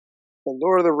The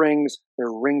Lord of the Rings, The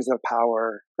Rings of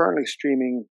Power, currently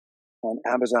streaming on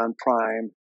Amazon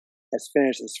Prime, has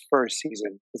finished its first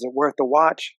season. Is it worth the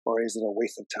watch, or is it a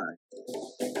waste of time?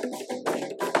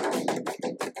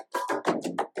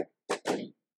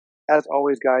 As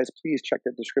always, guys, please check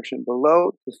the description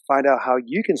below to find out how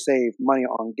you can save money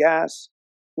on gas,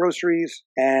 groceries,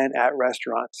 and at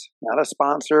restaurants. Not a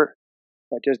sponsor,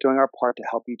 but just doing our part to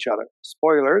help each other.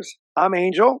 Spoilers, I'm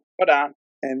Angel. Hold on.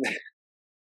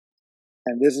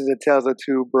 And this is the Tales of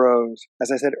Two Bros.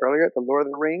 As I said earlier, The Lord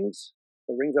of the Rings,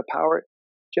 The Rings of Power,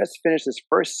 just finished its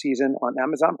first season on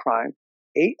Amazon Prime,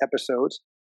 8 episodes.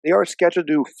 They are scheduled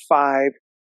to do 5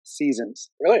 seasons.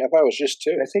 Really? I thought it was just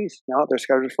 2. Did I say no? They're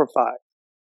scheduled for 5.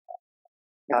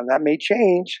 Now that may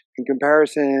change in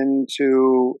comparison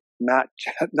to not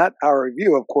our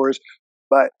review, of course,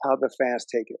 but how the fans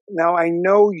take it. Now, I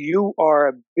know you are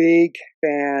a big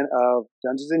fan of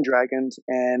Dungeons and Dragons,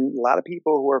 and a lot of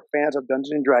people who are fans of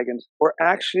Dungeons and Dragons were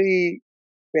actually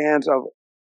fans of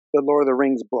the Lord of the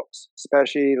Rings books,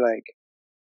 especially like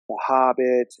The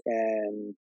Hobbit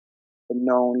and the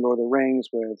known Lord of the Rings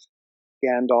with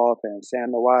Gandalf and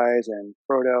Samwise and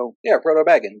Frodo. Yeah, Frodo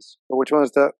Baggins. But which one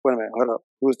is the? Wait a minute, hold up.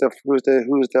 Who's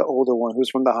the older one? Who's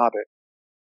from The Hobbit?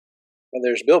 Well,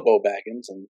 there's Bilbo Baggins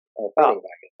and Frodo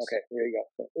Baggins. Okay, there you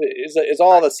go. It's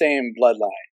all the same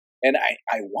bloodline. And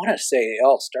I want to say it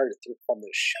all started from the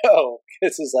show.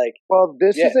 This is like... Well,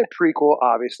 this is a prequel,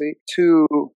 obviously, to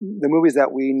the movies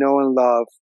that we know and love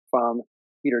from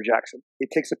Peter Jackson. It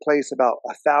takes place about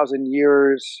 1,000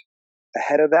 years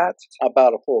ahead of that.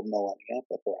 About a full millennia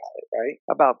before it, right?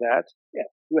 About that. Yeah.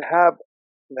 You have,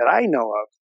 that I know of,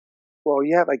 well,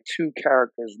 you have like 2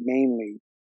 characters mainly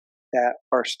that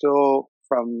are still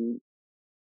from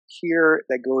here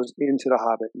that goes into The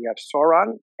Hobbit. You have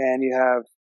Sauron, and you have,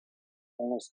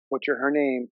 what's her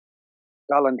name?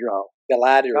 Galadriel.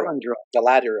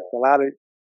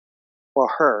 Well,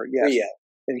 her, yes. Yeah.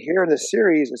 And here in the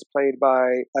series is played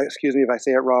by, excuse me if I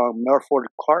say it wrong, Morfydd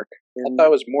Clark. I thought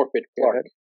it was Morfydd Clark.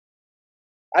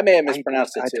 I may have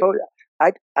mispronounced it too. I told you.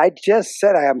 I just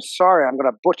said I am sorry. I'm going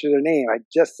to butcher the name. I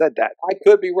just said that. I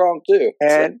could be wrong too.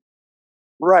 And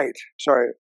right, sorry,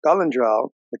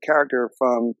 Galadriel, the character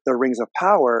from The Rings of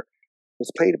Power,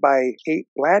 was played by Cate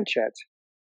Blanchett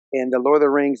in the Lord of the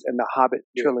Rings and the Hobbit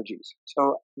trilogies.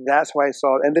 So that's why I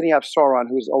saw it. And then you have Sauron,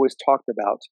 who's always talked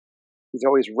about. He's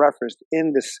always referenced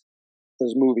in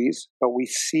those movies, but we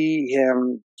see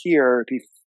him here,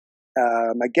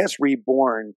 I guess,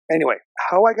 reborn. Anyway,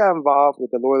 how I got involved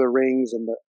with the Lord of the Rings and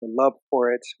the love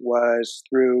for it was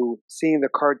through seeing the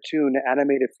cartoon, the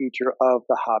animated feature of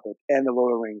The Hobbit and the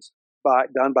Lord of the Rings,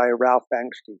 done by Ralph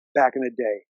Bakshi back in the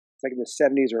day. It's like in the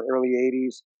 70s or early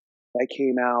 80s that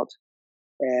came out.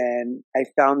 And I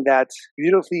found that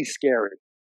beautifully scary,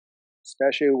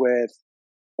 especially with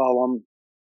Gollum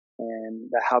and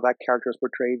how that character is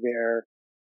portrayed there.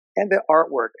 And the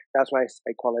artwork, that's why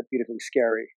I call it beautifully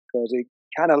scary. Because it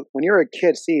kind of, when you're a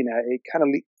kid seeing that, it kind of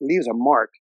leaves a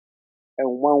mark in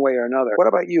one way or another. What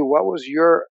about you? What was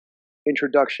your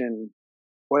introduction?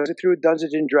 Was it through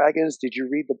Dungeons and Dragons? Did you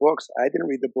read the books? I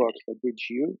didn't read the books, but did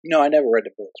you? No, I never read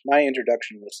the books. My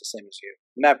introduction was the same as you.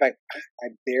 Matter of fact,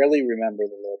 I barely remember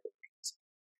the Lord of the Rings.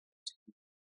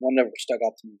 One that stuck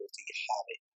out to me was The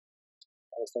Hobbit.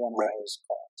 That was the one I always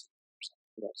called.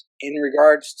 In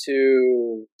regards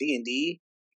to D&D,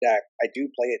 that I do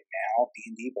play it now,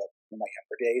 D&D, but in my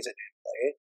younger days I didn't play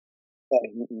it. But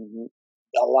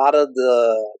a lot of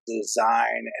the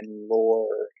design and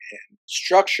lore and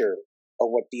structure of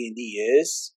what D&D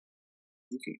is,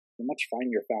 you can pretty much find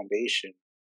your foundation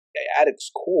at its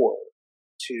core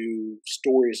to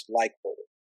stories like Lord of the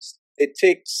Rings. It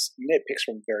takes nitpicks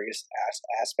from various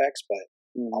aspects, but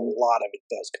a lot of it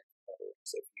does come from Lord of the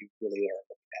Rings if you really are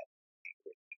looking at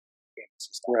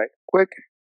fantasy stuff. Right. Quick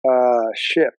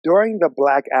shift. During the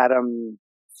Black Adam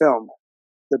film,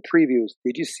 the previews,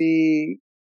 did you see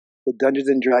the Dungeons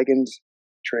and Dragons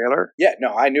trailer? Yeah,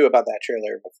 no, I knew about that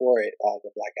trailer before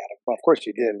the Black Adam. Well, of course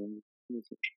you did.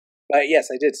 But yes,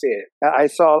 I did see it. I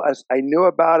knew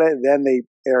about it, then they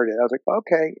aired it. I was like,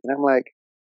 okay. And I'm like,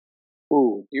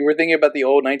 ooh. You were thinking about the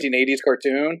old 1980s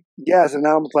cartoon? Yes, and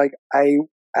I was like, I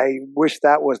wish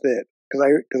that was it.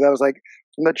 Because I was like,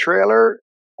 from the trailer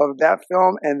of that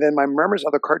film and then my memories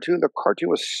of the cartoon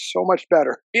was so much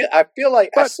better. Yeah, I feel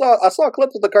like I saw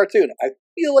clips of the cartoon. I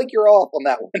feel like you're off on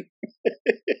that one.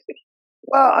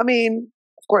 Well, I mean,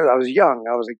 of course I was young.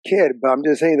 I was a kid, but I'm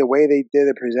just saying the way they did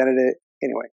it, presented it.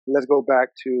 Anyway, let's go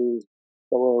back to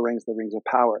The Lord of the Rings, The Rings of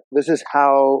Power. This is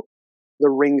how the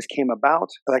rings came about.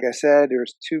 Like I said,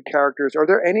 there's 2 characters. Are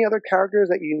there any other characters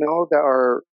that you know that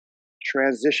are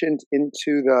transitioned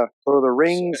into the Lord of the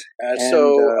Rings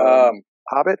and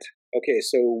Hobbit. Okay,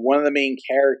 so one of the main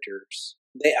characters,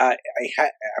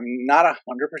 I'm not 100%,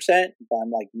 but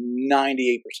I'm like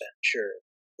 98% sure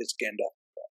it's Gandalf.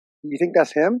 You think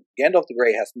that's him? Gandalf the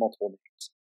Grey has multiple names,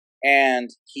 and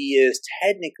he is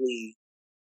technically,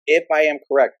 if I am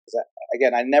correct, because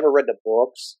again, I never read the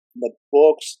books. The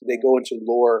books, they go into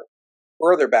lore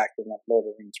further back than the Lord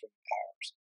of the Rings Ring of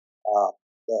Powers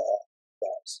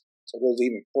does. So it goes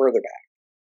even further back.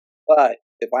 But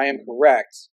if I am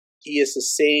correct, he is the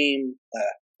same,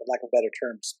 for lack of a better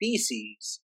term,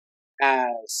 species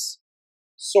as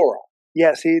Sauron.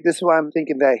 Yeah, see, this is why I'm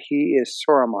thinking that he is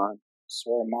Saruman.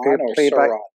 Saruman or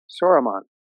Sauron? Saruman.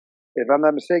 If I'm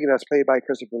not mistaken, that's played by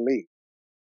Christopher Lee.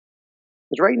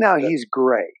 Because right now he's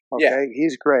gray. Okay, yeah.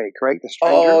 He's gray, correct? The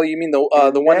stranger. Oh, you mean the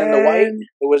one in the white?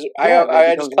 It was. Yeah,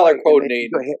 I just color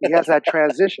coordinated. He has that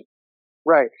transition,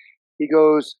 right? He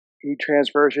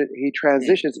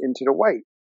transitions into the white.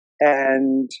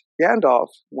 And Gandalf,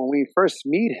 when we first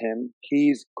meet him,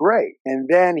 he's gray, and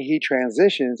then he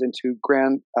transitions into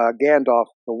Gandalf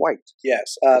the White.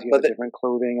 Yes, but different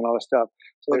clothing and all that stuff.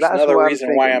 So there's that's another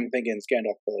reason why I'm thinking it's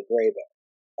Gandalf the Gray,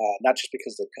 though. Not just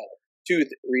because of the color. Two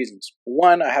reasons.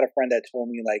 One, I had a friend that told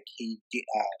me like he.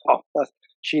 That's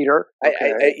cheater.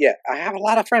 Okay. I have a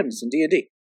lot of friends in D&D.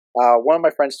 One of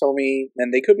my friends told me,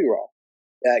 and they could be wrong,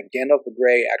 that Gandalf the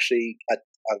Grey actually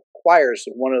acquires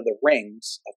one of the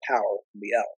rings of power from the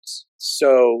elves.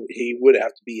 So he would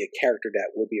have to be a character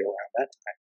that would be around that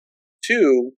time.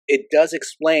 Two, it does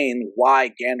explain why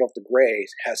Gandalf the Grey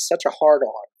has such a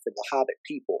hard-on for the Hobbit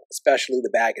people, especially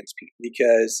the Baggins people,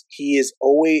 because he is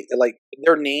always, like,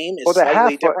 their name is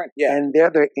slightly different. Yeah. And they're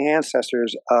the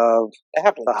ancestors of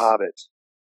the Hobbits.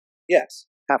 Yes.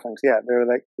 Halflings, yeah, they're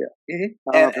like, yeah.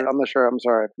 Mm-hmm. I'm not sure. I'm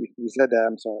sorry if you said that.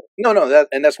 I'm sorry. No,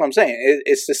 that's what I'm saying.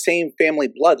 It's the same family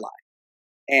bloodline,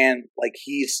 and like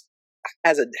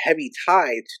has a heavy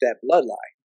tie to that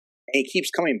bloodline, and he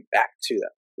keeps coming back to them.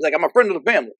 He's like, I'm a friend of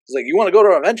the family. He's like, you want to go to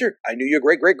an adventure? I knew your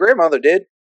great great grandmother did.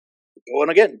 Going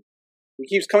again. He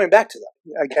keeps coming back to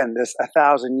them. Again, this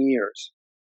 1,000 years.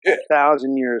 Yeah.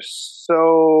 1,000 years.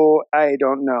 So I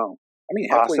don't know. I mean,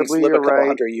 possibly live a couple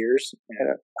hundred years.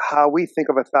 Yeah. How we think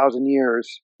of 1,000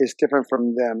 years is different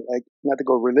from them. Like, not to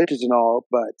go religious and all,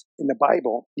 but in the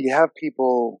Bible, you have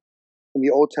people in the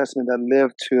Old Testament that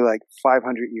lived to like 500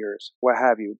 years, what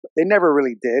have you. But they never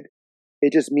really did.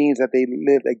 It just means that they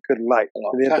lived a good life.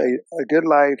 They lived a good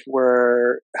life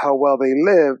where how well they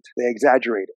lived, they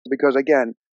exaggerated. Because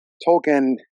again,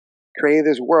 Tolkien created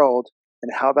this world,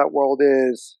 and how that world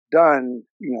is done,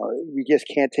 you know, we just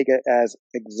can't take it as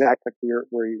exact like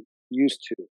we're used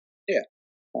to. Yeah.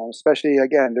 Especially,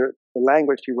 again, the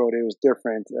language he wrote, it was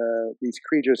different. These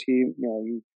creatures, he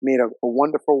made a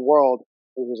wonderful world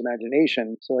with his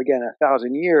imagination. So again,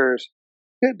 1,000 years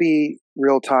could be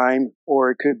real time,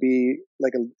 or it could be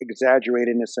like exaggerated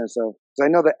in the sense of, because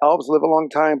I know the elves live a long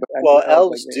time, but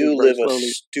elves do live a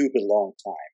stupid long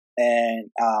time. And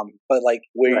but like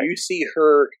where you see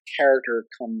her character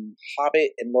come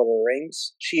Hobbit in Lord of the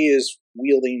Rings, she is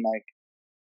wielding like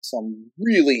some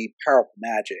really powerful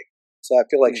magic. So I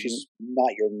feel like she's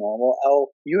not your normal elf.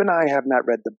 You and I have not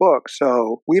read the book,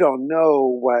 so we don't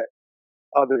know what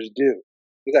others do.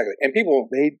 Exactly, and people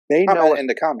they know in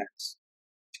the comments.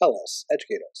 Tell us,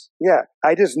 educate us. Yeah,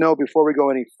 I just know before we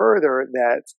go any further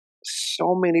that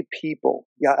so many people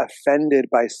got offended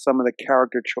by some of the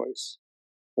character choices.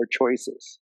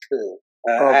 True.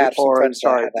 I have some friends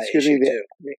that have that issue too.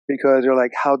 Because they're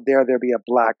like, how dare there be a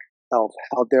black elf?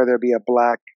 How dare there be a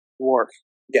black dwarf?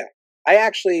 Yeah. I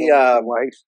actually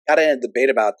got in a debate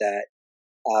about that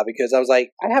because I was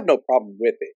like, I have no problem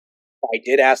with it. I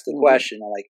did ask the question,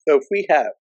 I'm like, so if we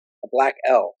have a black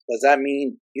elf, does that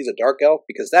mean he's a dark elf?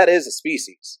 Because that is a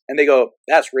species. And they go,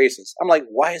 that's racist. I'm like,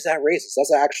 why is that racist?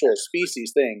 That's an actual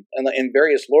species thing. And in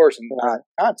various lores and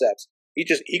concepts, he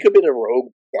could be the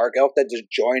rogue dark elf that just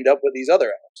joined up with these other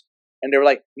elves. And they were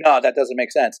like, no, that doesn't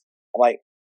make sense. I'm like,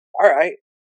 all right.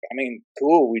 I mean,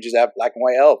 cool. We just have black and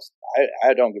white elves.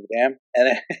 I don't give a damn.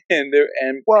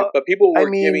 But people were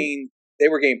they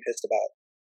were getting pissed about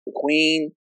the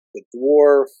queen, the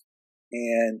dwarf,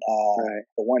 and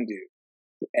the one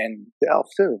dude. And the elf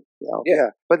too.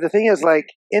 Yeah. But the thing is, like,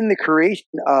 in the creation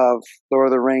of Lord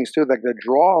of the Rings too, like the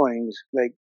drawings,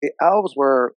 like the elves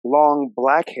were long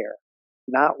black hair,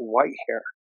 not white hair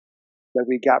that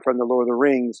we got from the Lord of the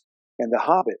Rings and the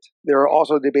Hobbit. They were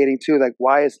also debating too, like,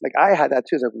 why is, like, I had that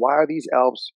too. It's like, why are these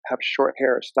elves have short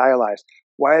hair, stylized?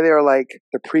 Why are they like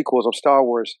the prequels of Star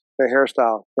Wars, their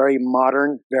hairstyle, very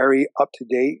modern, very up to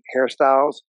date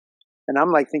hairstyles? And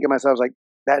I'm like thinking to myself, like,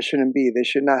 that shouldn't be. They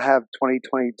should not have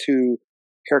 2022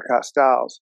 haircut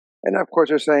styles. And of course,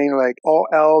 they're saying like all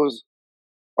elves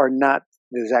are not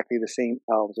exactly the same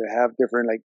elves. They have different,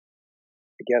 like,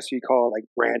 I guess you call it like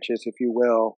branches, if you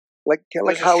will, like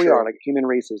how we are, like human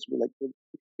races. We're like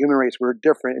human race. We're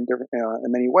different in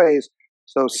many ways.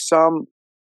 So some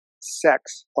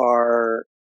sects are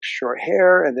short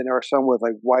hair, and then there are some with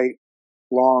like white,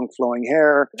 long, flowing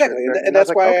hair. Exactly, and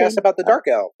that's why I asked about the dark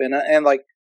elf, and like,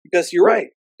 because you're right.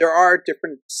 There are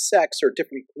different sects or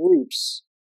different groups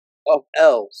of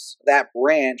elves that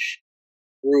branch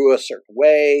grew a certain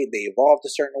way, they evolved a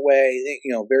certain way,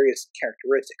 various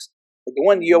characteristics. But the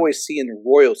one you always see in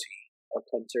royalty are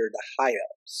considered the high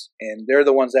elves, and they're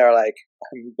the ones that are like,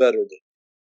 I'm better than.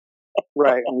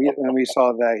 Right, and we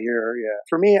saw that here. Yeah,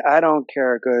 for me, I don't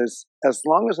care because as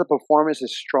long as the performance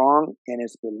is strong and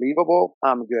it's believable,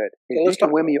 I'm good. If you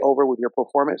can win me over with your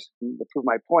performance, to prove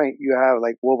my point, you have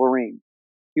like Wolverine,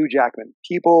 Hugh Jackman.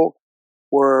 People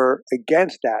were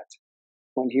against that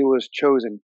when he was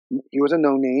chosen. He was a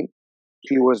no-name.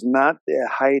 He was not the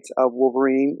height of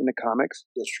Wolverine in the comics,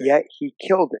 yet he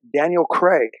killed it. Daniel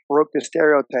Craig broke the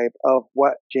stereotype of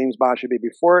what James Bond should be.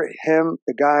 Before him,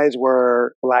 the guys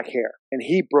were black hair, and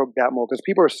he broke that mold because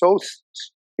people are so,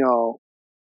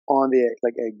 on the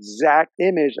like exact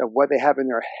image of what they have in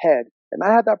their head. And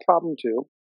I had that problem too.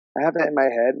 I have that in my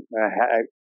head. I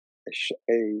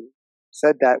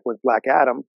said that with Black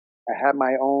Adam. I had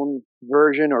my own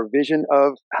version or vision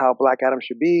of how Black Adam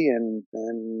should be, and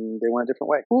they went a different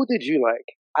way. Who did you like?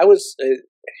 I was,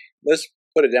 let's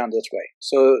put it down this way.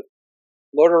 So,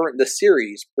 the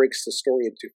series breaks the story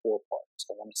into 4 parts.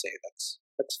 I want to say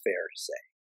that's fair to say,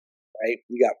 right?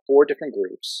 You got 4 different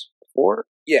groups. 4?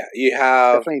 Yeah, you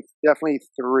have definitely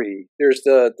 3. There's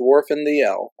the dwarf and the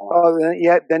elf. Oh,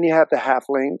 then you have the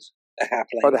halflings. The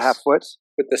halflings. Or the half-foots.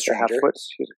 With the stranger. The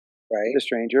half-foots, right? The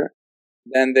stranger.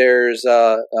 Then there's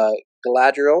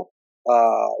Galadriel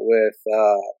with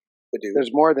the dude.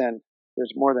 There's more than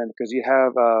because you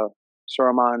have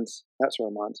Saruman's, not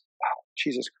Saruman's. Wow,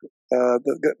 Jesus,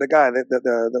 the guy,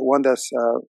 the one that's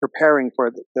preparing for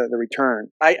the return.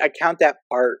 I count that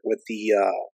part with the.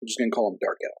 I'm just gonna call him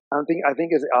Dark Elf. I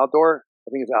think it's Aldor. I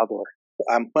think it's Aldor.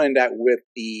 I'm putting that with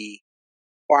the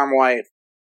farm wife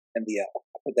and the elf.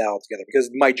 I put that all together because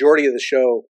the majority of the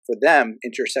show for them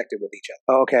intersected with each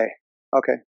other. Oh, okay.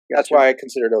 That's why I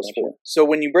consider those 4. So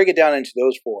when you break it down into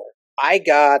those 4, I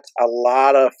got a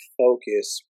lot of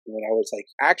focus when I was like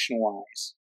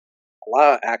action-wise. A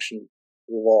lot of action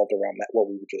revolved around that, what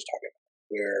we were just talking about,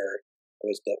 where it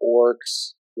was the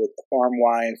orcs with the farm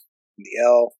wife and the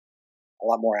elf. A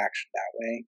lot more action that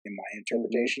way, in my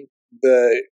interpretation.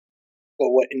 But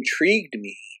what intrigued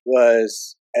me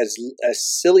was, as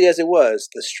silly as it was,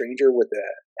 the stranger with the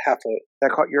half-foot.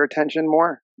 That caught your attention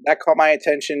more? That caught my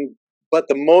attention. But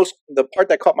the part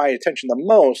that caught my attention the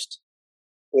most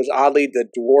was oddly the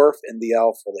dwarf and the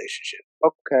elf relationship.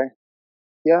 Okay.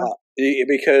 Yeah.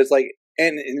 Because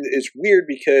and it's weird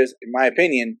because, in my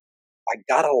opinion, I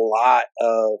got a lot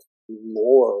of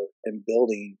lore and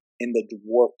building in the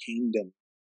dwarf kingdom,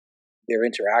 their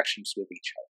interactions with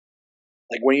each other.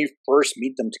 Like when you first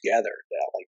meet them together,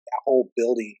 that whole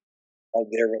building of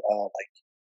their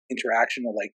interaction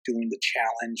of doing the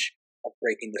challenge of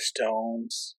breaking the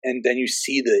stones, and then you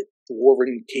see the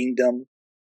dwarven kingdom,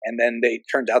 and then they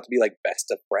turned out to be like best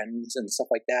of friends and stuff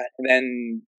like that. And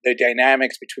then the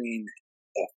dynamics between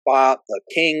the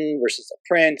king versus the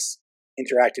prince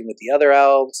interacting with the other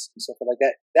elves and stuff like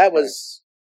that. That was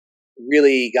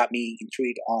really got me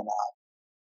intrigued on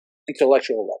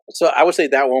intellectual level. So I would say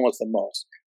that one was the most.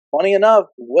 Funny enough,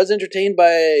 was entertained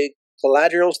by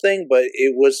Galadriel's thing, but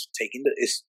it was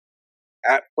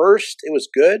at first, it was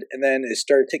good, and then it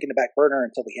started taking the back burner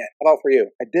until the end. How about for you?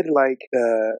 I did like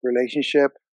the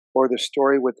relationship or the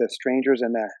story with the strangers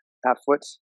and the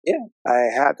half-foots. Yeah. I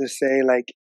have to say,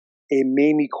 it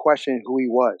made me question who he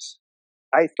was.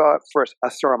 I thought first,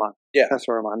 Saruman. Yeah. That's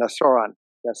Saruman. That's Sauron.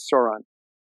 That's Sauron.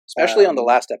 Especially on the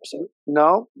last episode.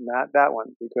 No, not that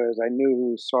one, because I knew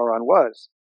who Sauron was.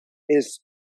 Is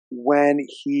when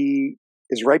he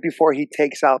is right before he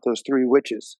takes out those 3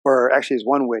 witches, or actually, it's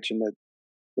 1 witch and the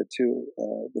 2,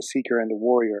 the Seeker and the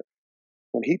Warrior.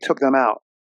 When he took them out,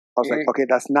 I was like, okay,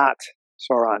 that's not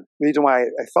Sauron. The reason why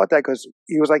I thought that, because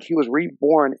he was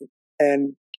reborn.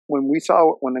 And when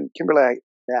Kimberly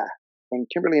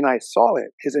and I saw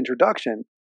it, his introduction,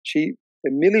 she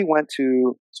immediately went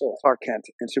to Clark Kent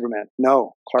and Superman.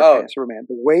 No, Clark Kent and Superman.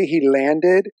 The way he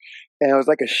landed, and it was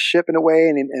like a ship in a way,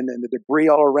 and the debris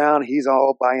all around. He's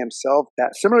all by himself.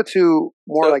 That similar to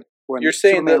more like when You're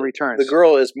saying Superman that returns. the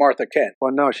girl is Martha Kent.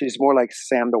 Well, no, she's more like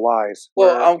Sam the Wise.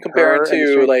 Well, where I'm comparing her and the to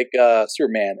Stranger- like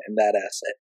Superman in that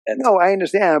asset. And No, I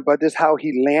understand, but this is how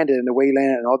he landed and the way he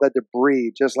landed and all that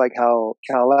debris, just like how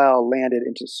Kal-El landed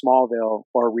into Smallville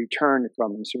or returned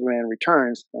from Superman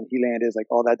Returns, and he landed like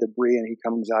all that debris and he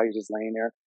comes out, he's just laying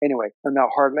there. Anyway, and now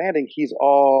Hard Landing, he's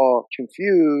all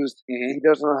confused. Mhm. He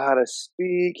doesn't know how to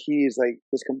speak. He's like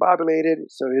discombobulated.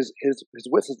 So his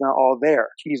wits is not all there.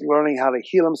 He's learning how to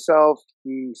heal himself.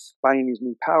 He's finding these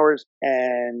new powers,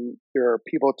 and there are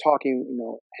people talking,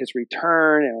 his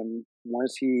return. And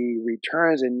once he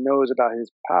returns and knows about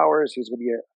his powers, he's going to be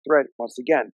a threat once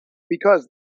again. Because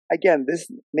again, this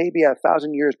may be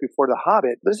 1,000 years before The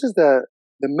Hobbit. This is the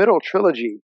middle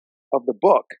trilogy of the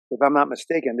book, if I'm not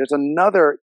mistaken. There's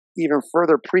another even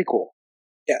further prequel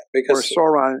yeah, where because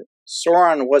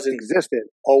Sauron wasn't existed.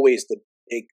 always the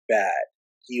big bad.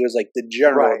 He was like the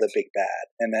general Right. of the big bad,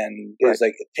 and then it was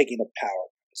like taking the power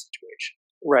of the situation.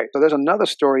 Right. So there's another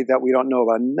story that we don't know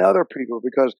about, another prequel,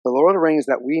 because the Lord of the Rings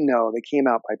that we know, they came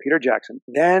out by Peter Jackson.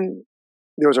 Then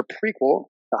there was a prequel,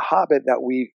 The Hobbit, that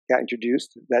we got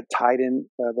introduced that tied in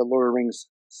the Lord of the Rings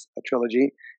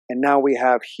trilogy. And now we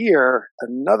have here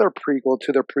another prequel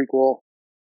to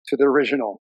the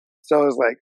original. So it's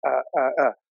like,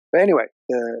 but anyway,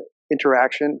 the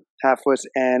interaction, Halfwits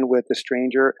and with the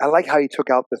stranger. I like how he took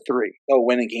out the three. Oh,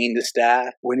 when he gained the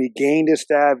staff? When he gained his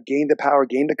staff, gained the power,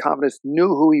 gained the confidence, knew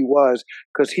who he was,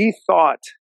 because he thought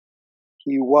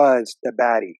he was the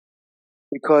baddie,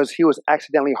 because he was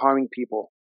accidentally harming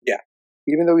people. Yeah.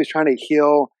 Even though he was trying to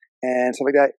heal and stuff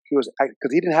like that,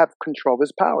 because he didn't have control of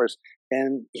his powers,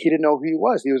 and he didn't know who he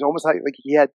was. He was almost like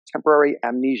he had temporary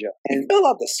amnesia. And he fell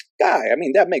out the sky. I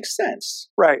mean, that makes sense.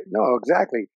 Right. No,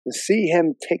 exactly. To see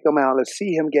him take them out, to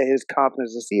see him get his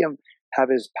confidence, to see him have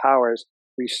his powers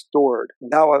restored,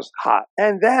 that was hot.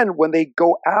 And then when they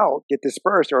go out, get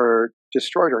dispersed or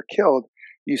destroyed or killed,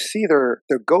 you see their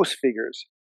ghost figures,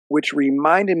 which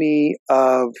reminded me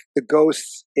of the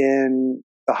ghosts in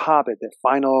The Hobbit, the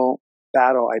final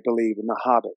battle, I believe, in The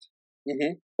Hobbit.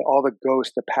 Mm-hmm. All the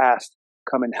ghosts, the past,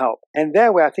 come and help. And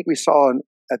then I think we saw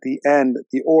at the end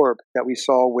the orb that we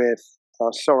saw with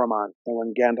Saruman, and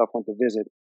when Gandalf went to visit,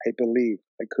 I believe.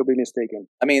 I could be mistaken.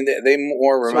 I mean, they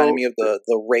more reminded me of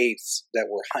the wraiths that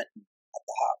were hunting at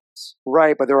the hobbits.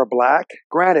 Right, but they were black.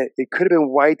 Granted, it could have been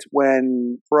white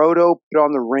when Frodo put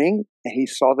on the ring and he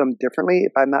saw them differently,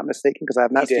 if I'm not mistaken, because I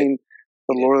have not seen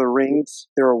the Lord of the Rings.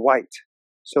 They were white.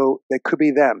 So they could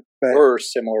be them. But or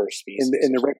similar species. But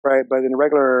in the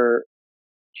regular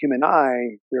human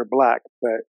eye, they're black,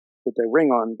 but with the ring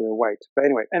on, they're white. But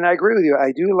anyway, and I agree with you.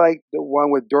 I do like the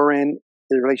one with Durin,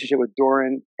 the relationship with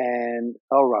Durin and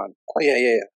Elrond. Oh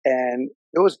yeah. And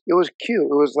it was cute.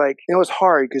 It was like, it was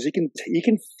hard because you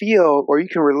can feel or you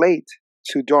can relate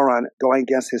to Durin going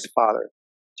against his father,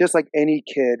 just like any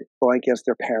kid going against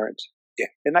their parents. Yeah.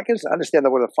 And I can understand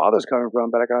where the father's coming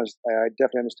from, but I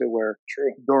definitely understood where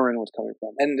Durin was coming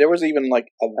from. And there was even like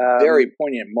a very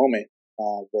poignant moment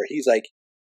where he's like,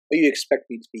 "Well, you expect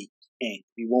me to be king?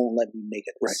 You won't let me make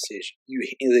a decision."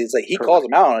 It's like he calls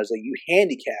him out, and it's like, "You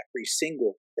handicap every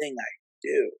single thing I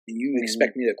do, and you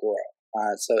expect me to grow."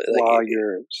 So like, while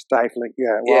you're stifling,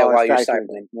 while you're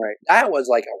stifling, right? That was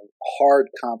like a hard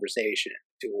conversation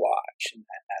to watch in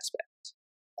that aspect.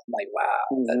 I'm like,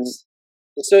 wow, that's.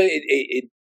 So it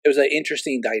was an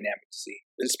interesting dynamic to see.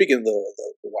 And speaking of the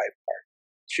wife part,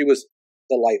 she was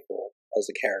delightful as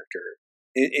a character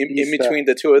in between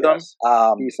the two of them.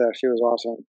 Issa, she was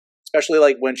awesome, especially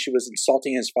like when she was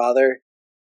insulting his father,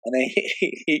 and then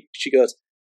she goes,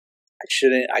 "I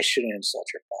shouldn't insult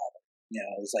your father."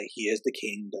 It's like, he is the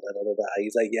king. Da, da, da, da, da.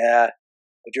 He's like, yeah,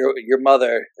 but your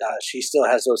mother, she still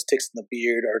has those ticks in the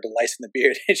beard or the lice in the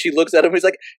beard, and she looks at him. He's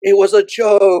like, "It was a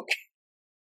joke."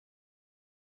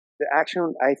 The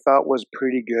action I thought was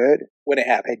pretty good when it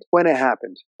happened.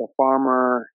 The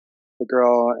farmer, the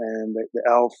girl, and the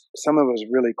elf. Some of it was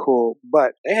really cool,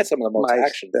 but they had some of the most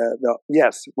action.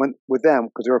 Yes, with them,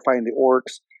 because they were fighting the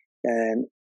orcs, and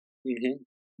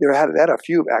they had a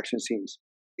few action scenes.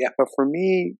 Yeah, but for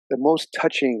me, the most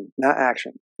touching, not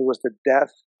action, it was the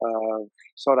death of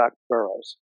Sodak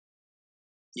Burrows.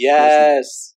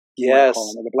 Yes. Yes,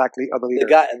 the black leader. The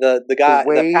guy,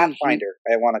 the Pathfinder,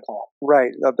 I want to call him.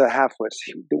 Right, of the Halfwits.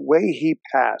 The way he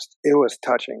passed, it was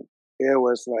touching. It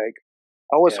was like,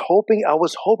 I was hoping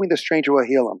the stranger will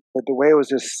heal him, but the way it was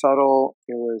just subtle,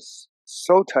 it was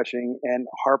so touching and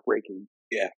heartbreaking.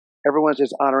 Yeah, everyone's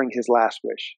just honoring his last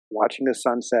wish, watching the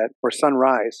sunset or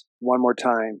sunrise one more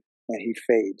time, and he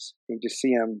fades. You just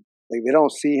see him. Like, they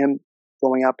don't see him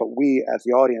going out, but we, as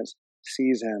the audience,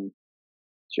 sees him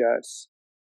just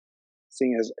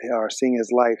seeing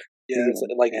his life. Yeah, it's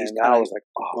like he's and kind I of was like,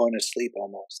 oh, going to sleep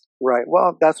almost. right.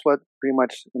 Well, that's what pretty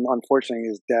much, unfortunately,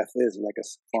 his death is, like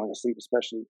falling asleep,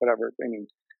 especially whatever. I mean,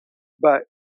 but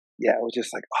yeah, it was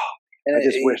just like, oh, And I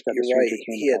just wish that the you're right. stranger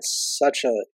came. He had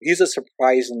he's a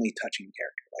surprisingly touching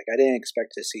character. Like I didn't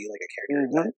expect to see like a character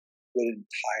that wouldn't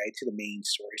tie to the main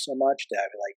story so much that I'd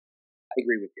be like, I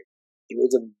agree with you. He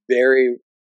was a very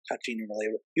touching and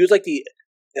relatable. He was like the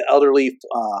elderly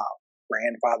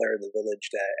grandfather of the village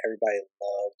that everybody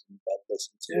loved and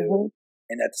listened to,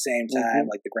 and at the same time,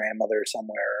 like the grandmother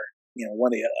somewhere,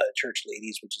 one of the church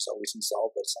ladies would just always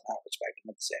insult but somehow respect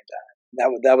him at the same time.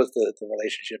 That was the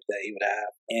relationship that he would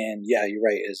have, and yeah, you're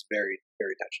right. It's very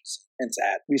very touching and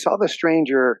sad. We saw the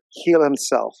stranger heal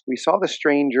himself. We saw the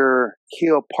stranger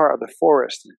heal part of the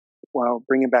forest while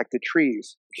bringing back the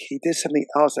trees. He did something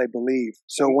else, I believe.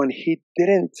 So when he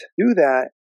didn't do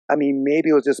that, I mean, maybe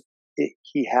it was just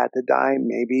he had to die.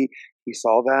 Maybe he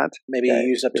saw that. Maybe he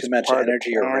used up too much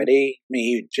energy already. I mean,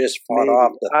 he just fought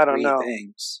off the three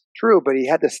things. True, but he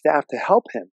had the staff to help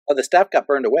him. Oh, the staff got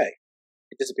burned away.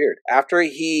 It disappeared. After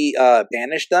he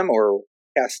banished them or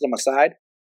cast them aside,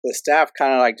 the staff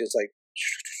kind of just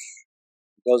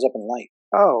goes up in light.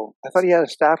 Oh, I thought he had a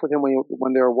staff with him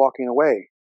when they were walking away.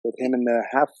 With him and the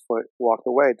half-foot walked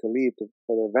away to leave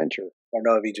for their venture. I don't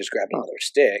know if he just grabbed another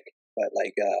stick, but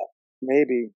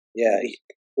maybe. Yeah,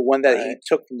 the one that he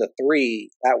took from the three,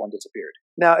 that one disappeared.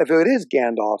 Now, if it is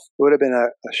Gandalf, it would have been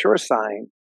a sure sign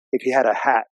if he had a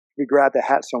hat. If he grabbed a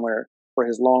hat somewhere for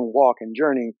his long walk and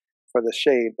journey for the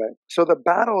shade. But so the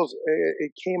battles,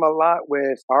 it came a lot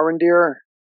with Arondir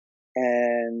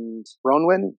and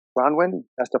Bronwyn. Bronwyn,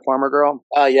 that's the farmer girl.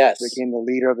 Yes. Became the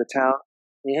leader of the town.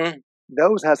 Mm-hmm.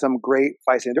 Those had some great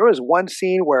fights. And there was one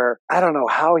scene where, I don't know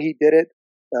how he did it,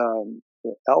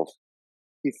 the elf,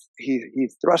 he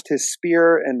thrust his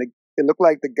spear and it looked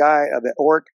like the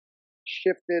orc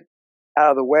shifted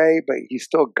out of the way, but he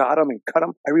still got him and cut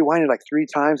him. I rewinded 3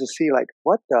 times to see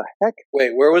what the heck.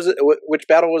 Wait, where was it? Which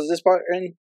battle was this part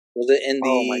in? Was it in the?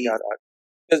 Oh my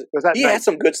god! He had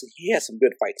some good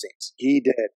fight scenes. He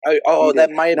did. That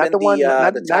might have been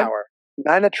the tower.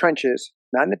 Not in the trenches.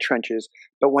 Not in the trenches,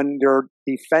 but when they're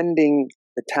defending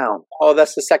the town. Oh,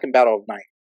 that's the second battle of night.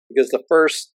 Because the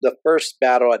first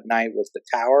battle at night was the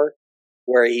tower,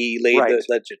 where he laid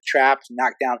the traps,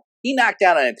 He knocked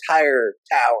down an entire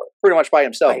tower pretty much by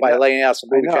himself by laying out some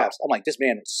booby traps. I'm like, this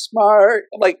man is smart.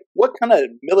 I'm like, what kind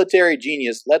of military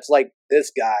genius lets this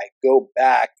guy go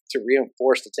back to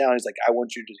reinforce the town? He's like, I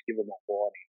want you to give him a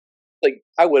warning.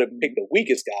 I would have picked the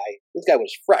weakest guy. This guy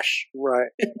was fresh.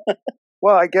 Right.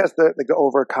 Well, I guess the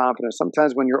overconfidence.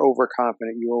 Sometimes when you're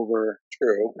overconfident, you or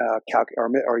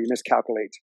you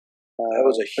miscalculate. That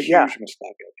was a huge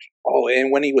miscalculation. Oh,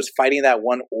 and when he was fighting that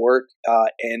one orc,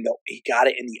 and he got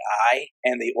it in the eye,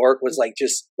 and the orc was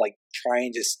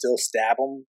trying to still stab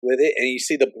him with it, and you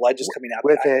see the blood just coming out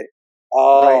with it.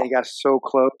 Oh, right, he got so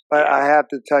close. But I have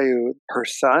to tell you, her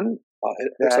son. Oh,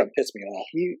 her son pissed me off.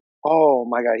 Oh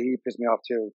my god, he pissed me off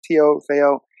too. Theo.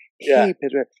 Yeah. He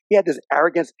pissed me off. He had this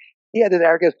arrogance.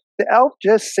 The elf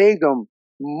just saved him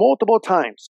multiple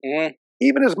times. Mm-hmm.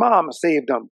 Even his mom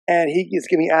saved him. And he is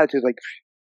giving attitudes like,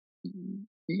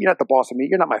 you're not the boss of me.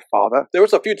 You're not my father. There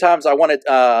was a few times I wanted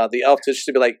the elf to just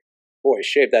be like, boy,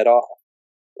 shave that off.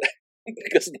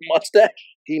 Because of the mustache.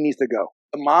 He needs to go.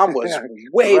 The mom was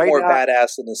way more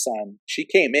badass than the son. She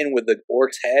came in with the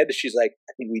orc's head. She's like,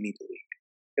 I think we need to leave.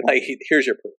 Here's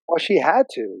your proof. Well, she had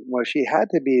to. Well, she had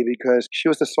to be because she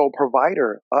was the sole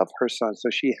provider of her son. So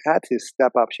she had to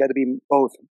step up. She had to be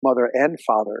both mother and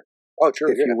father. Oh,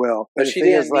 true. If you will. But she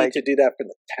didn't need to do that for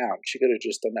the town. She could have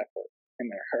just done that for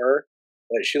him and her.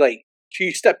 But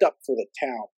she stepped up for the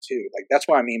town too. That's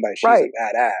what I mean by she's a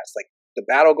badass. The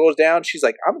battle goes down, she's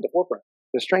like, I'm at the forefront.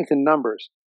 The strength in numbers.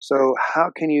 So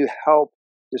how can you help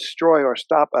destroy or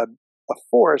stop a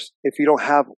force if you don't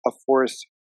have a force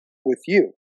with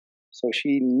you? So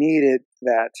she needed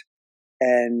that.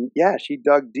 And yeah, she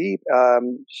dug deep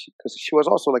because she was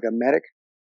also a medic.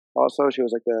 Also, she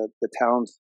was the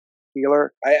town's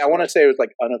healer. I want to say it was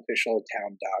unofficial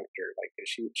town doctor.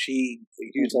 She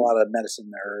used a lot of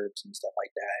medicine, herbs, and stuff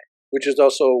like that. Which is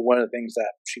also one of the things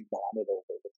that she bonded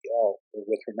over with the elf,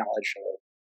 with her knowledge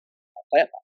of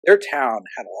plant life. Their town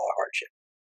had a lot of hardship.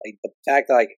 The fact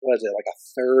that a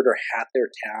third or half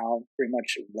their town pretty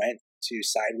much went to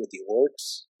side with the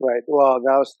orcs. Right. Well,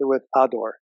 that was with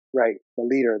Ador. Right. The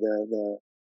leader,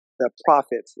 the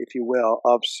prophet, if you will,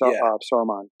 of Sauron.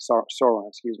 Sauron,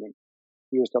 excuse me.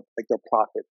 He was the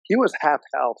prophet. He was half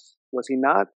elf, was he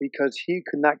not? Because he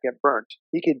could not get burnt.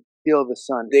 He could feel the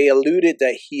sun. They alluded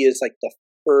that he is the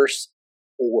first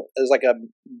it was like a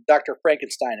Dr.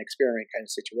 Frankenstein experiment kind of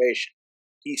situation.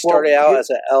 He started out as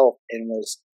an elf and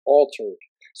was altered.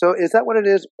 So is that what it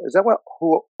is? Is that what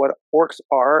orcs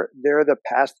are? They're the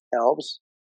past elves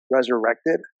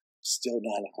resurrected. Still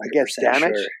not 100% I guess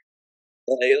damage. Sure.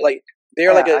 Like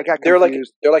they're like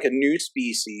a new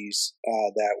species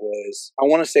that was. I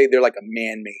want to say they're like a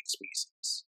man-made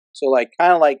species. So like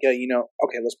kind of like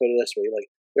okay, let's put it this way: like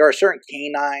there are certain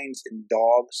canines and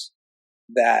dogs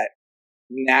that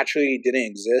naturally didn't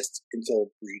exist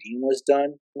until breeding was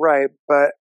done. Right,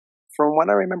 but from what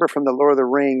I remember from the Lord of the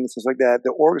Rings, it's like that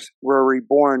the orcs were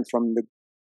reborn from the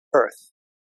earth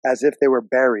as if they were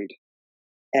buried,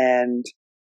 and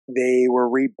they were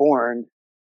reborn,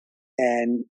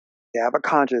 and they have a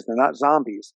conscience. They're not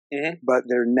zombies, but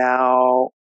they're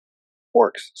now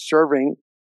orcs serving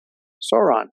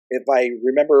Sauron. If I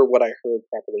remember what I heard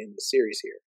properly in the series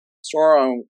here,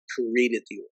 Sauron created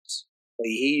the orcs. Like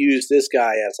he used this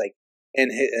guy as like,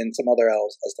 and some other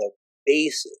elves as the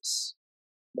basis,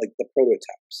 like the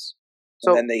prototypes.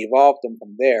 And then they evolved them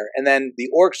from there. And then the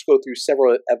orcs go through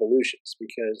several evolutions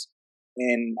because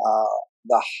in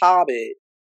The Hobbit,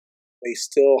 they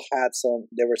still had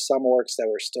there were some orcs that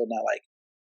were still not like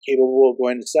capable of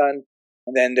going to the sun.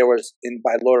 And then there was,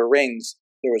 by Lord of the Rings,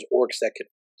 there was orcs that could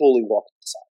fully walk to the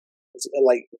sun. It's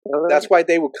like, that's why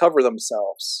they would cover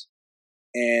themselves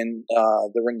in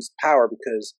the Rings of Power,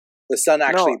 because the sun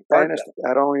actually burned them.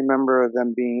 I don't remember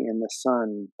them being in the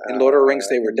sun. In Lord of the Rings,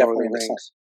 they were definitely in the sun.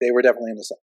 They were definitely in the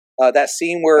sun. That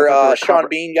scene where Sean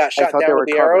Bean got shot down with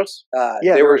the arrows.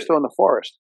 They were still in the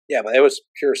forest. Yeah, but it was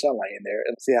pure sunlight in there.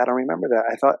 See, I don't remember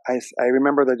that. I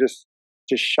remember they're just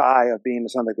shy of being in the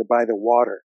sun. They could by the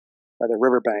water, by the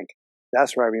riverbank.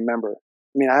 That's where I remember.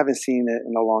 I mean, I haven't seen it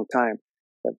in a long time,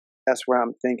 but that's where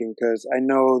I'm thinking, because I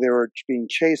know they were being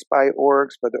chased by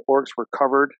orcs, but the orcs were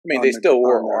covered. I mean, they still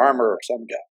wore armor of some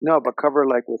kind. No, but covered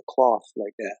like with cloth,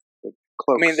 like with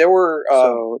cloaks. I mean, there were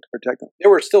so to protect them.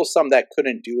 There were still some that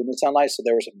couldn't do in the sunlight, so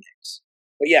there was a mix.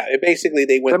 But yeah, basically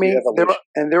they went through evolution.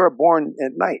 They were born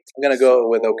at night. I'm gonna go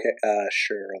with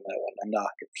sure on that one. I'm not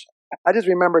 100%. I just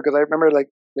remember because I remember like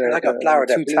like a flower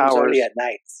that blooms only at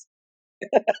night.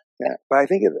 Yeah, but I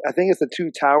think it's the two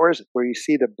towers where you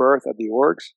see the birth of the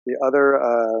orcs. The other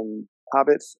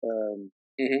hobbits.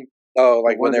 Oh,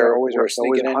 like when they're always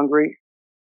hungry.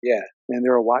 Yeah, and they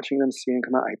were watching them, seeing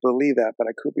them come out. I believe that, but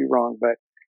I could be wrong. But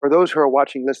for those who are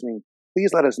watching, listening,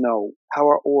 please let us know how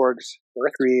are orcs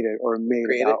created or made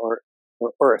about,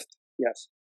 or earthed. Yes.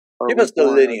 Give us the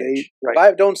lineage. If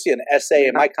I don't see an essay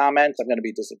in my comments, I'm going to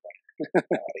be disappointed.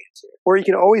 Or you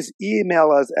can always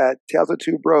email us at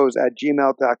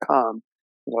talesoftvbros@gmail.com.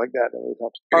 Like that always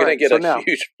helps. You're going to get a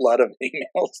huge flood of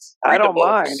emails. I don't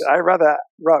mind. I'd rather,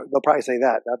 they'll probably say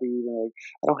that. That'd be even like,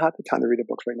 I don't have the time to read the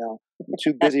books right now. I'm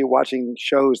too busy watching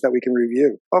shows that we can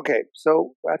review. Okay,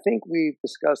 so I think we've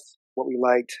discussed what we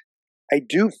liked. I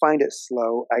do find it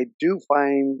slow. I do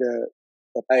find the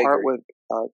part with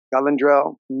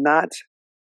Galadriel not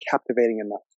captivating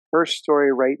enough. Her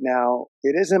story right now,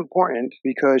 it is important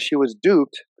because she was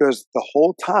duped, because the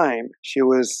whole time she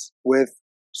was with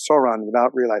Sauron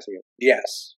without realizing it.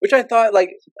 Yes. Which I thought,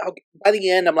 like, by the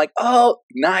end, I'm like, oh,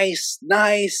 nice.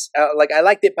 Like, I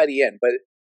liked it by the end, but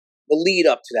the lead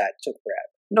up to that took forever.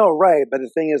 No, right. But the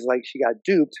thing is, like, she got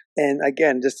duped. And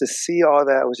again, just to see all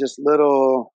that was just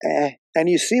little And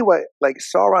you see what, like,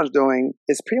 Sauron's doing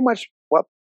is pretty much what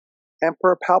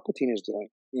Emperor Palpatine is doing.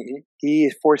 Mm-hmm. He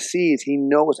foresees, he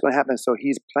knows what's going to happen. So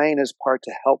he's playing his part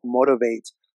to help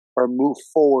motivate or move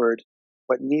forward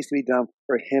what needs to be done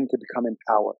for him to become in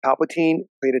power. Palpatine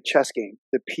played a chess game,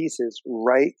 the pieces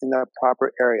right in the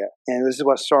proper area. And this is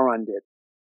what Sauron did.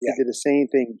 Yeah. He did the same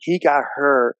thing. He got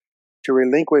her to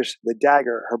relinquish the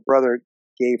dagger her brother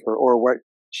gave her, or what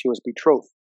she was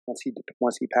betrothed once he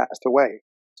passed away.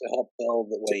 To help build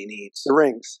what he needs. The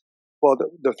rings. Well,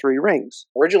 the 3 rings.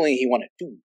 Originally, he wanted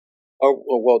 2. Oh,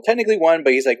 well, technically 1,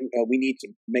 but he's like, we need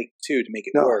to make 2 to make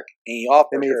it work. And he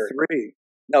offered her 3.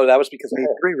 No, that was because of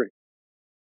her. 3 rings.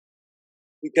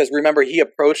 Because remember, he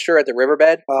approached her at the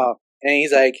riverbed, and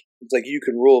he's like, you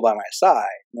can rule by my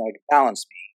side, balance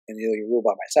me, and you rule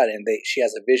by my side. And she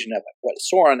has a vision of what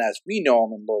Sauron as we know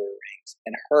him in Lord of the Rings,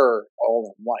 and her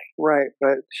all in white. Right,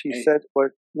 but she said,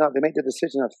 they made the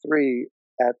decision of 3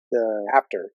 at the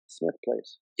after Smith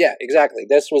place. Yeah, exactly.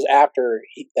 This was after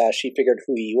she figured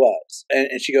who he was,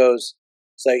 and she goes,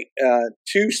 it's like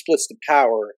 2 splits the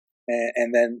power,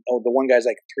 and then the one guy's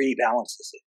like 3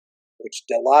 balances it. Which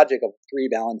the logic of 3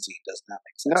 balancing does not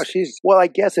make sense. No, I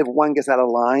guess if 1 gets out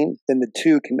of line, then the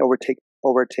 2 can overtake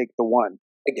the 1.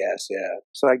 I guess, yeah.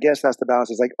 So I guess that's the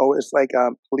balance. It's like, oh, it's like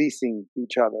policing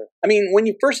each other. I mean, when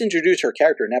you first introduce her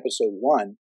character in episode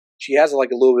 1, she has like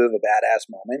a little bit of a badass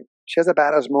moment. She has a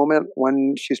badass moment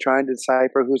when she's trying to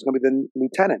decipher who's going to be the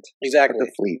lieutenant Exactly. of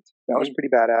the fleet. That was pretty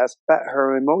badass. But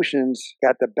her emotions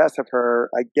got the best of her.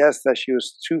 I guess that she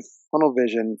was too tunnel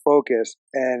vision focused.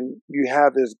 And you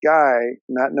have this guy,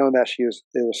 not knowing that it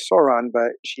was Sauron,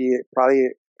 but she probably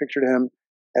pictured him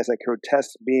as a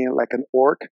grotesque being, like an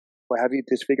orc, or have you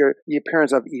disfigured the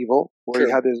appearance of evil, where you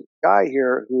have this guy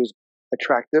here who's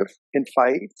attractive, can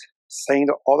fight, saying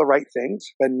all the right things,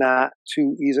 but not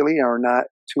too easily or not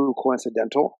too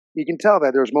coincidental. You can tell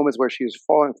that there's moments where she's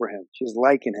falling for him. She's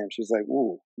liking him. She's like,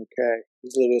 ooh, okay.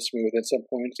 He's a little bit smooth at some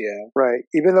points, yeah. Right.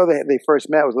 Even though they first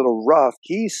met, it was a little rough.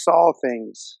 He saw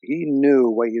things. He knew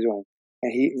what he was doing.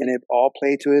 And it all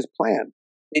played to his plan.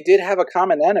 They did have a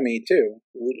common enemy, too,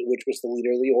 which was the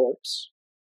leader of the orcs.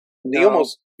 No.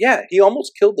 He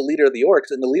almost killed the leader of the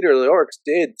orcs, and the leader of the orcs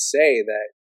did say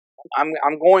that,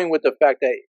 I'm going with the fact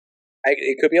that,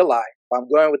 it could be a lie, but I'm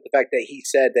going with the fact that he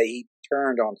said that he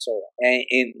turned on Sauron.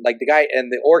 And like the guy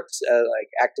and the orcs like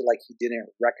acted like he didn't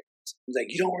recognize him. He's like,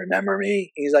 you don't remember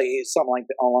me? He's like, something like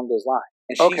that, along those lines.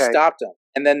 And she stopped him.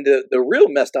 And then the real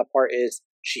messed up part is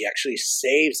she actually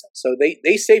saves him. So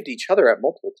they saved each other at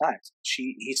multiple times.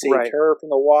 He saved her from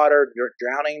the water,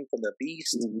 drowning from the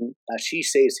beast. Mm-hmm. She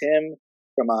saves him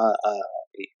from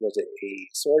was it a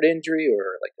sword injury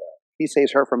or like a... He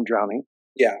saves her from drowning.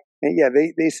 Yeah. And yeah,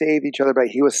 they saved each other, but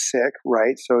he was sick,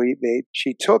 right? So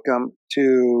she took him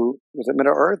to, was it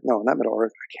Middle Earth? No, not Middle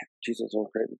Earth. I can't. Jesus, so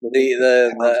crazy.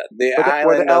 The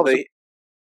island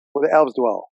where the elves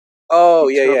dwell. Oh,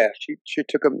 yeah. She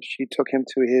took him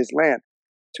to his land,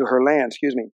 to her land,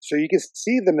 excuse me. So you can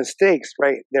see the mistakes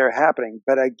right there happening.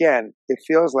 But again, it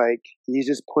feels like he's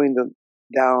just putting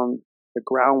down the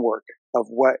groundwork of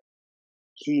what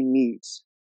he needs.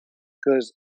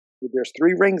 Because there's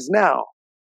 3 rings now,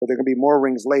 but there are going to be more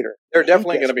rings later. There are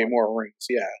definitely going to be more rings,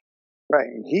 yeah. Right,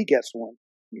 and he gets one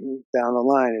down the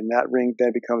line, and that ring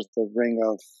then becomes the ring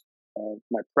of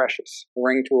my precious. The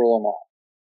ring to rule them all.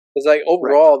 Because like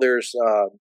overall, there's,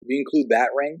 if you include that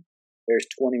ring, there's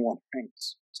 21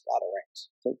 rings. It's a lot of rings.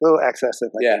 It's a little excessive,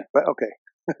 I think, but okay.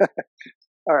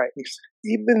 All right.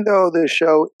 Even though the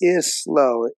show is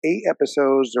slow, 8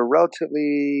 episodes, they're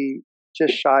relatively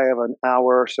just shy of an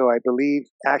hour, so I believe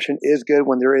action is good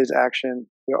when there is action.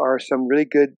 There are some really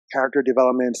good character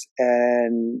developments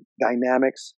and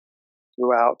dynamics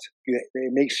throughout.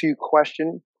 It makes you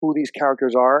question who these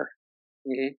characters are,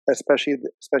 especially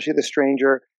the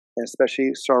stranger, and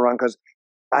especially Sauron, because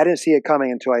I didn't see it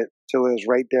coming until it was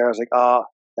right there. I was like, oh,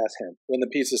 that's him. When the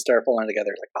pieces start falling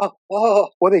together, it's like, oh.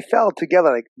 Well, they fell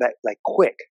together like that, like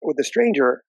quick. With the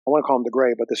stranger, I want to call him the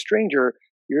Gray, but the stranger,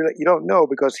 you don't know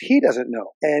because he doesn't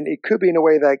know. And it could be in a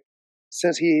way that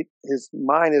since his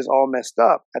mind is all messed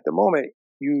up at the moment,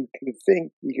 you could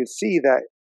see that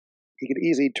he could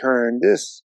easily turn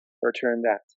this or turn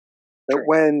that. But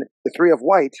when the 3 of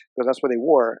white, because that's what they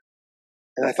wore,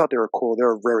 and I thought they were cool. They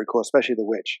were very cool, especially the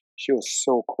witch. She was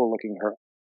so cool looking. Her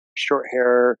short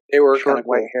hair, they were short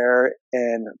white hair,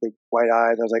 and the white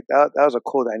eyes. I was like, that was a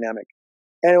cool dynamic.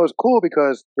 And it was cool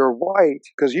because they're white,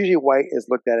 because usually white is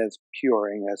looked at as pure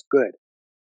and as good.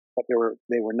 But they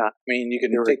were not. I mean, you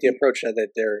can take the approach that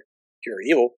they're pure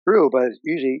evil. True, but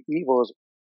usually evil is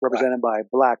represented by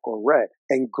black or red.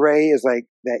 And gray is like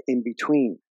that in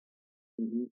between.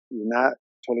 Mm-hmm. You're not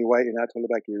totally white, you're not totally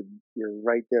black, you're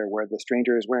right there where the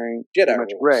stranger is wearing Jedi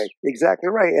much gray. Exactly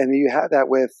right. And you have that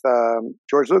with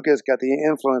George Lucas got the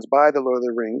influence by the Lord of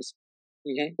the Rings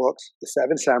books, the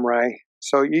 7 Samurai.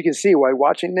 So you can see, while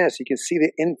watching this, you can see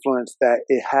the influence that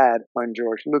it had on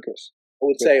George Lucas. I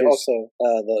would say also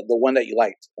the one that you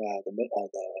liked, the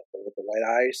with the white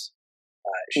eyes.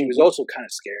 She was also kind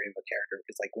of scary of a character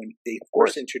because, like, when they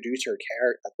first introduce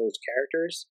those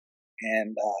characters,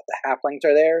 and the halflings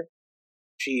are there,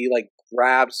 she like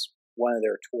grabs one of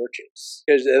their torches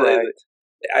because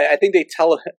I think they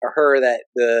tell her that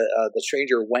the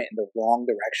stranger went in the wrong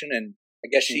direction, and I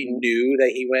guess she knew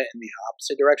that he went in the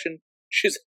opposite direction.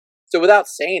 So without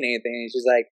saying anything, she's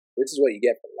like, "This is what you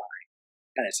get for lying,"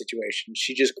 kind of situation.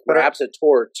 She just grabs a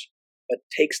torch, but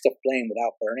takes the flame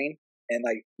without burning, and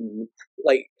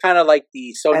like kind of like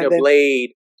the Sonya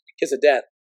Blade Kiss of Death.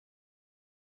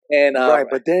 And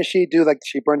but didn't she do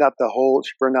she burned out the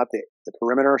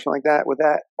perimeter or something like that with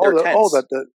that?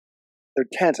 Their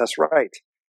tents. That's right.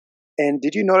 And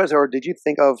did you notice, or did you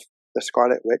think of the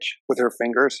Scarlet Witch with her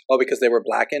fingers? Oh, because they were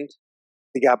blackened.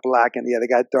 They got blackened. Yeah, they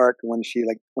got dark when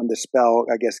when the spell,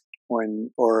 I guess,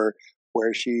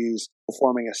 where she's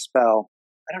performing a spell.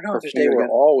 I don't know her if they finger were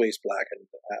again. always black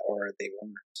or they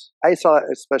weren't. I saw it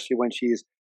especially when she's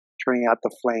turning out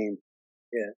the flame.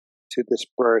 Yeah. To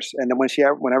disperse, and then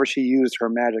whenever she used her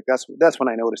magic, that's when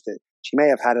I noticed it. She may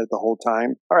have had it the whole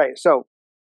time. All right, so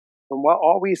from what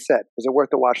all we said, is it worth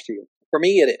the watch to you? For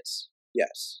me, it is.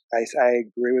 Yes. I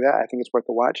agree with that. I think it's worth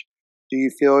the watch. Do you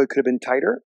feel it could have been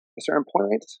tighter at certain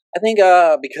points? I think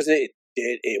because it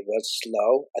was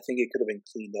slow. I think it could have been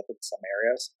cleaned up in some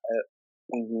areas.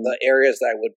 The areas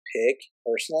that I would pick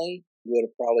personally would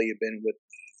have probably been with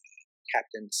the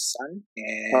captain's son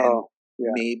and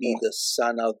maybe the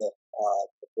son of the I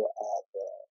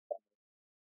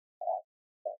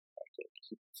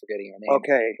keep forgetting her name.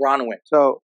 Okay, Bronwyn.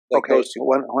 So those two.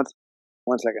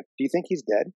 One second. Do you think he's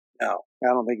dead? No, I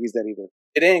don't think he's dead either.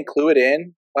 It didn't include it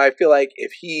in, but I feel like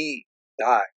if he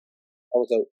died, that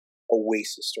was a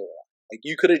waste of storyline. Like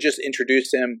you could have just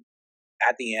introduced him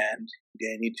at the end. You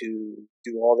didn't need to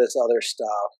do all this other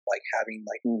stuff, like having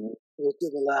like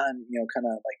kind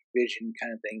of like vision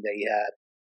kind of thing that he had,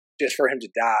 just for him to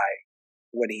die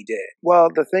when he did. Well,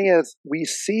 the thing is, we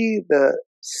see the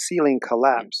ceiling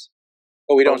collapse,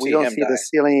 but we don't see the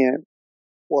ceiling.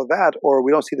 Well, that, or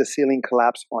we don't see the ceiling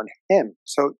collapse on him.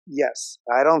 So yes,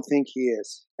 I don't think he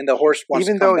is. And the horse wants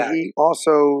even to come though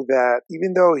back.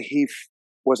 Even though he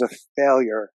was a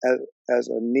failure as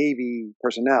a Navy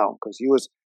personnel, because he was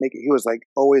like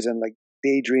always in like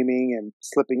daydreaming and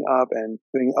slipping up and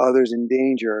putting others in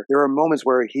danger. There are moments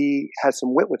where he had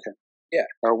some wit with him. Yeah,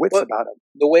 or wits about him.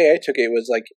 The way I took it was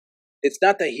like, it's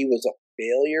not that he was a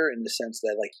failure in the sense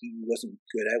that like he wasn't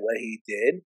good at what he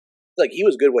did. Like he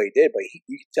was good at what he did, but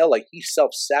you could tell like he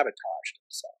self-sabotaged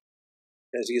himself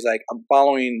because he's like, I'm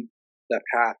following the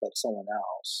path of someone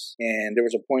else, and there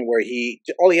was a point where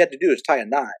all he had to do is tie a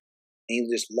knot, and he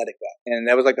just let it go, and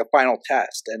that was like the final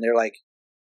test. And they're like,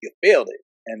 you failed it,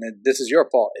 and then this is your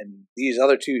fault, and these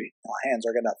other two hands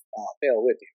are gonna fail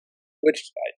with you.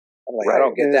 Which I'm like, I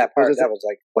don't get that part. That was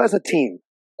like, well, as a team,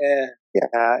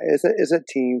 yeah, it's a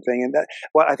team thing, and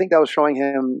I think that was showing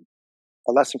him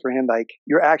a lesson for him, like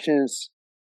your actions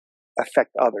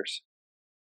affect others.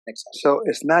 Makes sense. So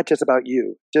it's not just about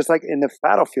you. Just like in the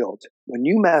battlefield, when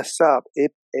you mess up,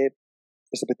 it's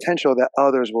a potential that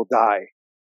others will die,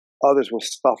 others will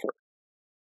suffer.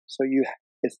 So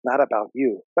it's not about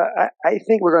you. But I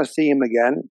think we're going to see him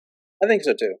again. I think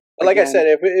so too. Like I said,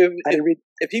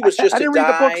 if he was just I didn't to read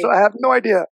die, the book, so I have no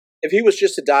idea. If he was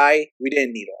just to die, we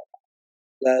didn't need all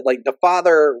that. Like the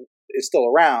father is still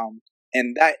around.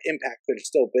 And that impact could have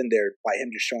still been there by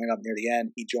him just showing up near the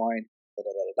end. He joined,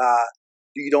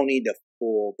 You don't need the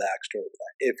full backstory of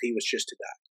that if he was just to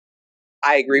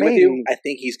die. I agree with you. I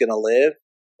think he's going to live,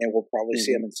 and we'll probably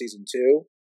see him in season 2.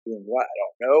 Doing what? I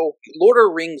don't know. Lord of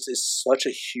the Rings is such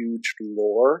a huge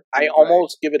lore. I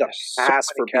almost give it a pass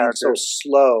for being so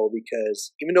slow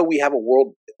because even though we have a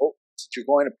world built, since you're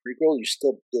going to prequel, you're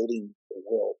still building the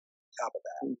world on top of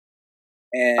that.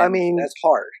 And I mean, that's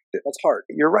hard. That's hard.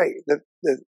 You're right.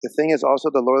 The thing is also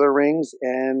the Lord of the Rings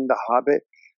and the Hobbit,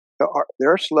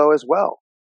 they're slow as well.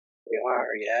 They are,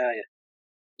 yeah.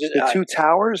 The Two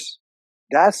Towers,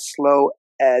 that's slow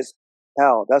as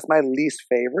hell. That's my least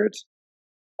favorite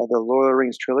of the Lord of the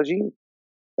Rings trilogy.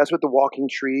 That's with the walking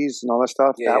trees and all that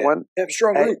stuff. Yeah, that one. They have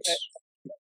strong roots.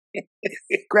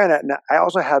 Granted, now, I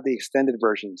also have the extended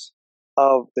versions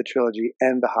of the trilogy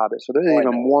and the Hobbit, so there's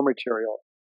even more material.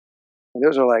 And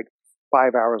those are like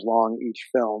 5 hours long each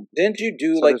film. Didn't you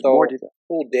do like the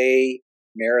full day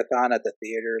marathon at the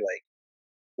theater? Like,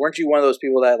 weren't you one of those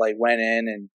people that like went in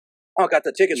and got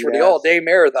the tickets for the all day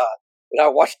marathon? And I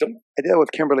watched them. I did it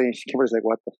with Kimberly, and Kimberly's like,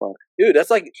 "What the fuck, dude?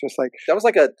 That's like just like that was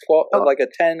like a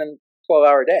 10 and 12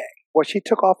 hour day." Well, she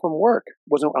took off from work.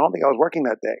 I don't think I was working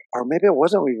that day, or maybe I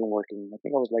wasn't even working. I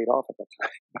think I was laid off at that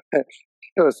time.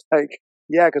 It was like.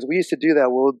 Yeah, because we used to do that.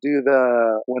 We'll do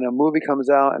when a movie comes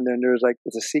out and then there's like,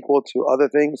 it's a sequel to other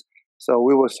things. So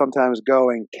we will sometimes go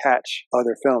and catch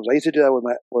other films. I used to do that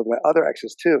with my other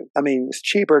exes too. I mean, it's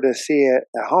cheaper to see it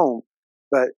at home,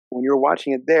 but when you're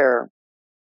watching it there,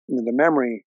 the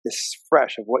memory is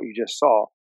fresh of what you just saw.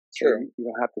 Sure. So you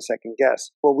don't have to second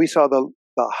guess. Well, we saw the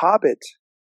Hobbit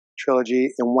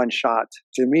trilogy in one shot.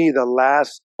 To me, the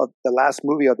last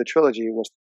movie of the trilogy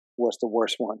was the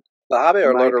worst one. The Hobbit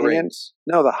or Lord of the Rings?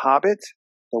 No, The Hobbit,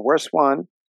 the worst one,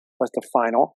 was the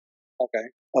final. Okay.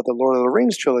 Of the Lord of the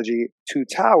Rings trilogy, Two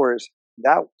Towers,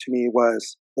 that to me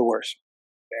was the worst.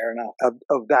 Fair enough.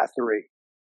 Of that 3.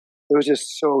 It was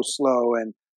just so slow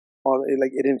and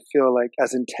it didn't feel like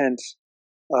as intense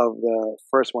of the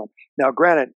first one. Now,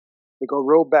 granted, we go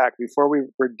real back before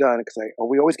we're done, because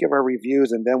we always give our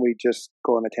reviews and then we just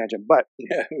go on a tangent. But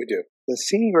yeah, we do. The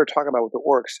scene we were talking about with the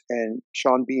orcs and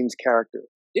Sean Bean's character.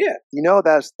 Yeah. You know,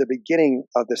 that's the beginning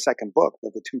of the second book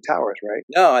of the Two Towers, right?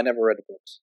 No, I never read the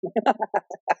books.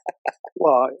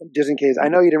 Well, just in case, I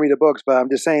know you didn't read the books, but I'm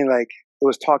just saying, like, it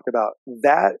was talked about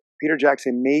that Peter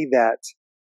Jackson made that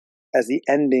as the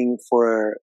ending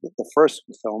for the first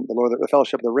film, the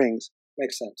Fellowship of the Rings.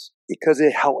 Makes sense because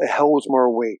it holds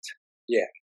more weight. Yeah,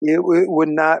 it would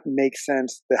not make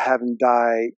sense to have him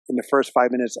die in the first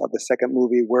 5 minutes of the second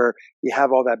movie, where you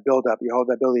have all that build up, you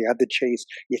have the chase,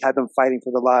 you have them fighting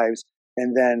for their lives,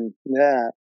 and then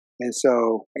and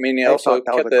so I mean, he also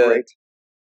kept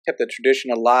the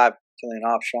tradition alive, killing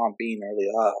off Sean Bean early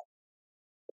on.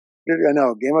 I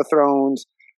know Game of Thrones.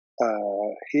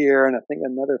 Here, and I think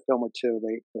another film or two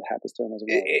that happens to him as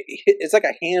well. It's like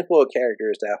a handful of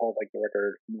characters that hold like the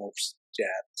record most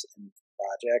deaths in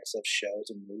projects of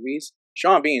shows and movies.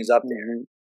 Sean Bean's up there. Mm-hmm.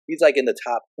 He's like in the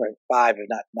top 5, if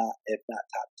not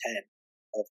top 10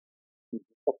 of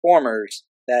performers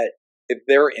that if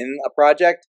they're in a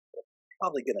project, they're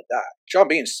probably gonna die. Sean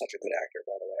Bean's such a good actor,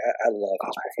 by the way. I love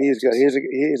his He's good.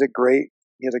 He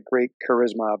has a great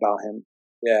charisma about him.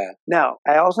 Yeah. Now,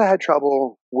 I also had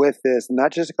trouble with this,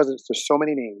 not just because there's so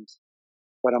many names,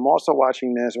 but I'm also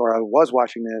watching this, or I was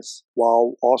watching this,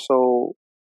 while also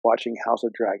watching House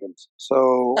of Dragons.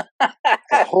 So I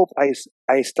hope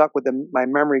I stuck with my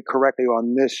memory correctly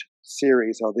on this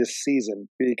series or this season,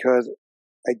 because,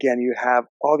 again, you have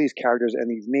all these characters and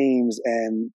these names,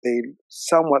 and they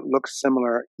somewhat look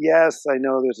similar. Yes, I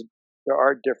know there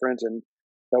are differences,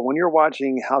 but when you're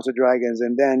watching House of Dragons,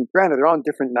 and then, granted, they're on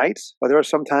different nights, but there are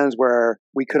some times where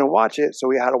we couldn't watch it, so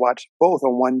we had to watch both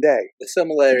on one day. The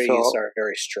similarities are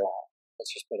very strong.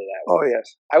 Let's just put it that way. Oh,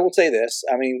 yes. I will say this.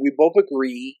 I mean, we both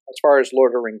agree, as far as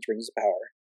Lord of the Rings, Rings of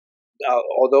Power,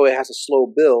 although it has a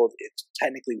slow build, it's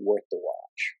technically worth the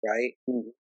watch, right?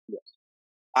 Mm-hmm. Yes.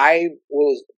 I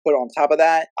will put on top of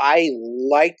that, I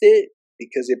liked it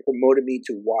because it promoted me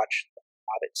to watch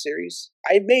Hobbit series.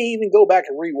 I may even go back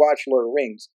and rewatch Lord of the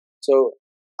Rings. So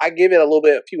I give it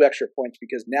a few extra points,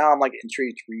 because now I'm like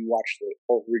intrigued to rewatch the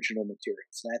original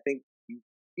materials. And I think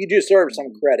you deserve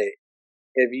some credit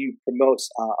if you promote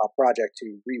a project to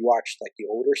rewatch like the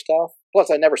older stuff.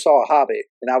 Plus, I never saw a Hobbit,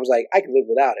 and I was like, I can live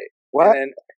without it. What? And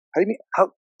then, how do you mean?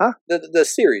 How? Huh? The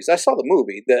series. I saw the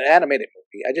movie, the animated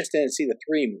movie. I just didn't see the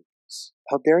 3 movies.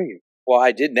 How dare you? Well,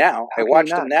 I did now. I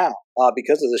watched them now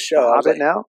because of the show. The Hobbit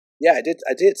now? Yeah, I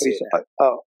did see it.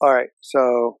 Oh, all right.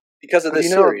 So because of the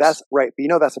series, that's right.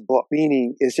 But that's a book.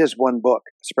 Meaning, it's just one book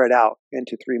spread out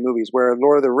into 3 movies. Where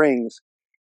Lord of the Rings,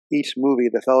 each movie,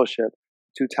 The Fellowship,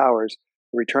 Two Towers,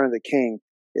 The Return of the King,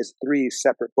 is 3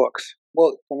 separate books.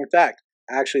 Well, in fact,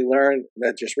 I actually learned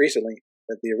that just recently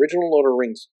that the original Lord of the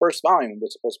Rings first volume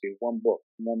was supposed to be 1 book,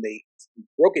 and then they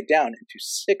broke it down into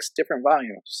 6 different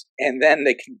volumes, and then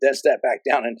they condensed that back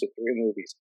down into 3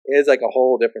 movies. It's like a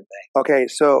whole different thing. Okay,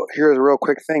 so here's a real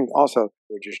quick thing also.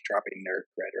 We're just dropping nerd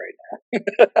cred right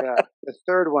now. Yeah. The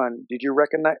third one, did you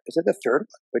recognize, is it the third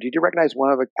one? But did you recognize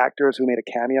one of the actors who made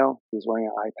a cameo? He was wearing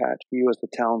an eye patch. He was the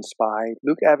town spy.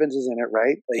 Luke Evans is in it,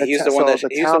 right? He's the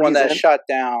one that shot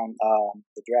down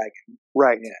the dragon.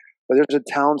 Right. Yeah. But there's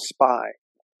a town spy.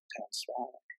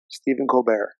 Stephen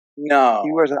Colbert. No.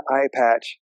 He wears an eye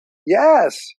patch.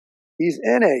 Yes. He's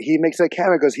in it. He makes a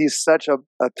cameo because he's such a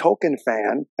Tolkien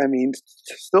fan. I mean,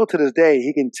 still to this day,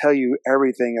 he can tell you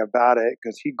everything about it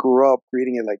because he grew up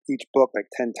reading it, like each book like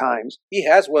 10 times. He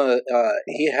has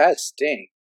he has Sting,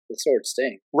 the sword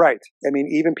Sting. Right. I mean,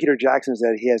 even Peter Jackson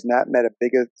said he has not met a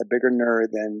bigger nerd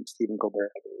than Stephen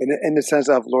Colbert in the sense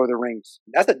of Lord of the Rings.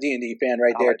 That's a D&D fan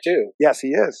right there too. Yes, he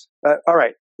is. All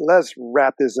right. Let's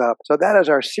wrap this up. So that is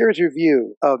our series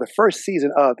review of the first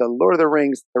season of The Lord of the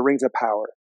Rings, The Rings of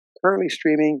Power. Currently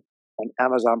streaming on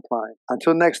Amazon Prime.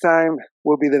 Until next time,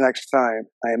 will be the next time.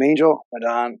 I am Angel.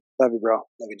 Madon. Love you, bro.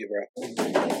 Love you too,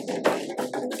 bro.